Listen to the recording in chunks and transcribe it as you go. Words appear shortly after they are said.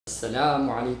Assalamu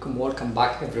alaikum, welcome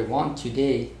back everyone.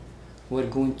 Today we're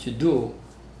going to do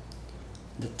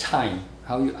the time,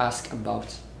 how you ask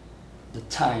about the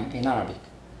time in Arabic.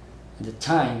 The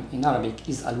time in Arabic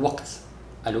is al-waqt,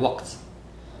 al-waqt.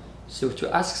 So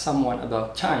to ask someone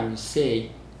about time, you say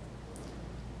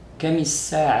كم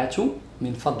الساعة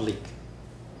من فضلك.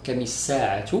 كم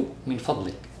الساعة من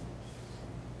فضلك.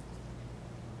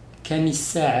 كم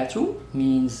الساعة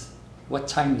means what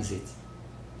time is it?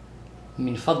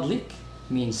 من فضلك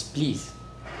means please.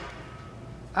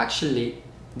 Actually,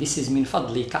 this is من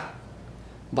فضلك,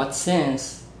 but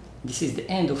since this is the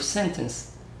end of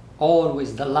sentence,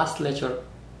 always the last letter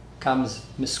comes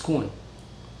مسكون.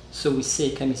 So we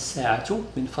say كم الساعة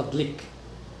من فضلك.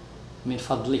 من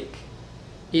فضلك.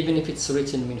 Even if it's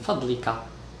written من فضلك,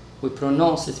 we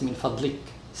pronounce it من فضلك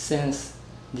since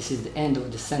this is the end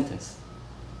of the sentence.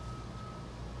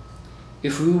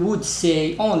 If we would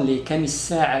say only كم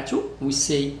الساعة, we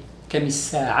say كم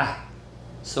الساعة.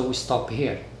 So we stop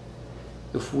here.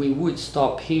 If we would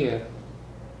stop here,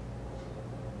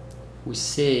 we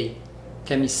say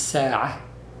كم الساعة.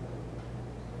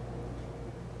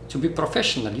 To be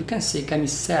professional, you can say كم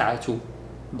الساعة,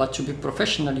 but to be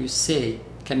professional, you say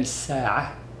كم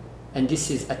الساعة. And this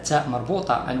is التاء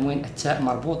مربوطة, and when التاء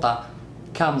مربوطة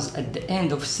comes at the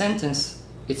end of sentence,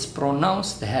 it's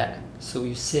pronounced هاء. So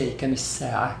you say كم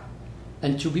الساعة.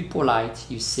 And to be polite,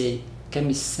 you say كم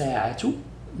الساعة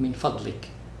من فضلك.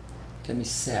 كم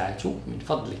الساعة من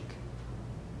فضلك.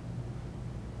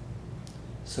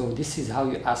 So this is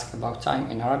how you ask about time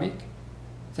in Arabic.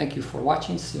 Thank you for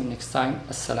watching. See you next time.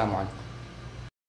 Assalamu alaikum.